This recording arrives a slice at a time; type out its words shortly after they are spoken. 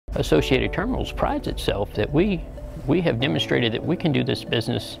Associated Terminals prides itself that we have demonstrated that we can do this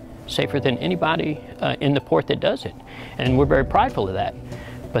business safer than anybody in the port that does it. And we're very prideful of that.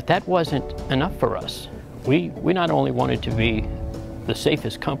 But that wasn't enough for us. We not only wanted to be the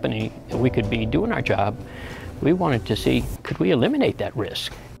safest company that we could be doing our job, we wanted to see, could we eliminate that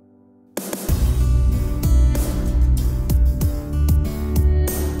risk?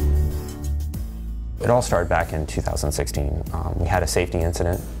 It all started back in 2016. We had a safety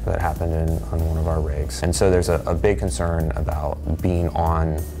incident that happened on one of our rigs. And so there's a big concern about being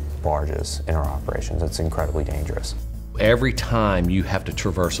on barges in our operations. It's incredibly dangerous. Every time you have to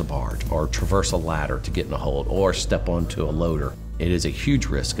traverse a barge or traverse a ladder to get in a hold or step onto a loader, it is a huge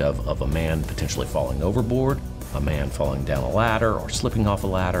risk of a man potentially falling overboard, a man falling down a ladder or slipping off a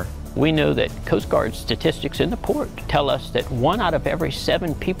ladder. We know that Coast Guard statistics in the port tell us that 1 out of every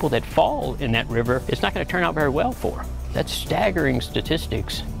 7 people that fall in that river is not going to turn out very well for. That's staggering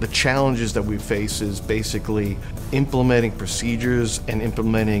statistics. The challenges that we face is basically implementing procedures and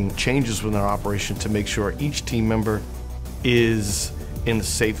implementing changes within our operation to make sure each team member is in the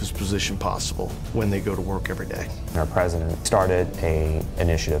safest position possible when they go to work every day. Our president started an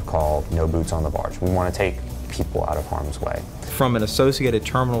initiative called No Boots on the Barge. We want to take people out of harm's way. From an Associated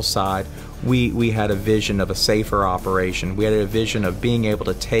Terminals side, we had a vision of a safer operation. We had a vision of being able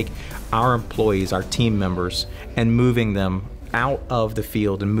to take our employees, our team members, and moving them out of the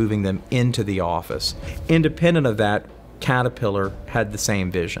field and moving them into the office. Independent of that, Caterpillar had the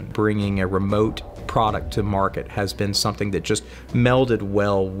same vision. Bringing a remote product to market has been something that just melded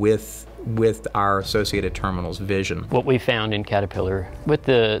well with our Associated Terminals vision. What we found in Caterpillar with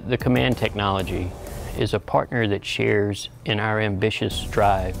the command technology is a partner that shares in our ambitious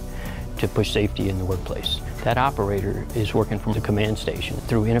drive to push safety in the workplace. That operator is working from the command station.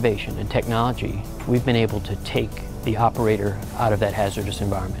 Through innovation and technology, we've been able to take the operator out of that hazardous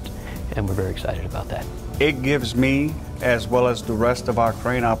environment, and we're very excited about that. It gives me, as well as the rest of our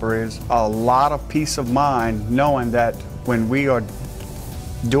crane operators, a lot of peace of mind knowing that when we are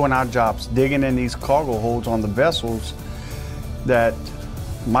doing our jobs, digging in these cargo holds on the vessels, that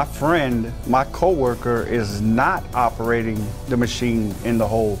my friend, my coworker is not operating the machine in the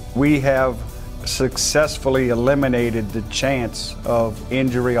hold. We have successfully eliminated the chance of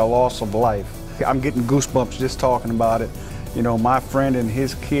injury or loss of life. I'm getting goosebumps just talking about it. You know, my friend and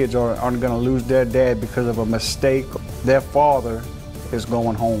his kids aren't going to lose their dad because of a mistake. Their father is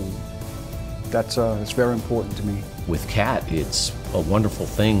going home. That's it's very important to me. With CAT, it's a wonderful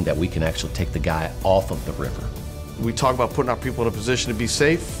thing that we can actually take the guy off of the river. We talk about putting our people in a position to be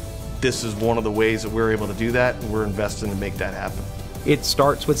safe. This is one of the ways that we're able to do that, and we're investing to make that happen. It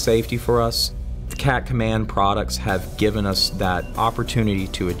starts with safety for us. The CAT Command products have given us that opportunity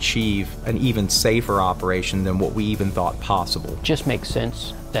to achieve an even safer operation than what we even thought possible. It just makes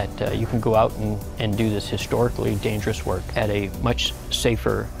sense that you can go out and do this historically dangerous work at a much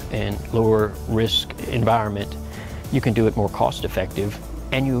safer and lower risk environment. You can do it more cost effective,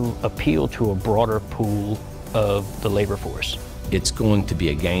 and you appeal to a broader pool of the labor force. It's going to be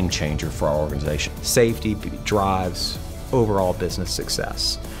a game changer for our organization. Safety drives overall business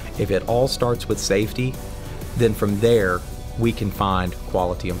success. If it all starts with safety, then from there we can find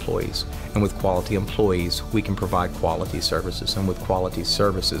quality employees. And with quality employees, we can provide quality services. And with quality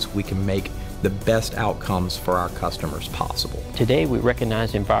services, we can make the best outcomes for our customers possible. Today we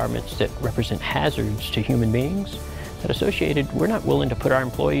recognize environments that represent hazards to human beings. At Associated, we're not willing to put our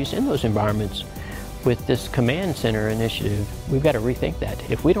employees in those environments. With this command center initiative, we've got to rethink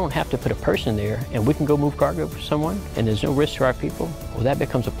that. If we don't have to put a person there and we can go move cargo for someone and there's no risk to our people, well, that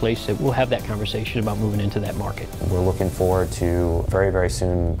becomes a place that we'll have that conversation about moving into that market. We're looking forward to very, very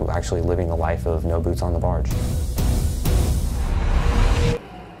soon actually living the life of No Boots on the Barge.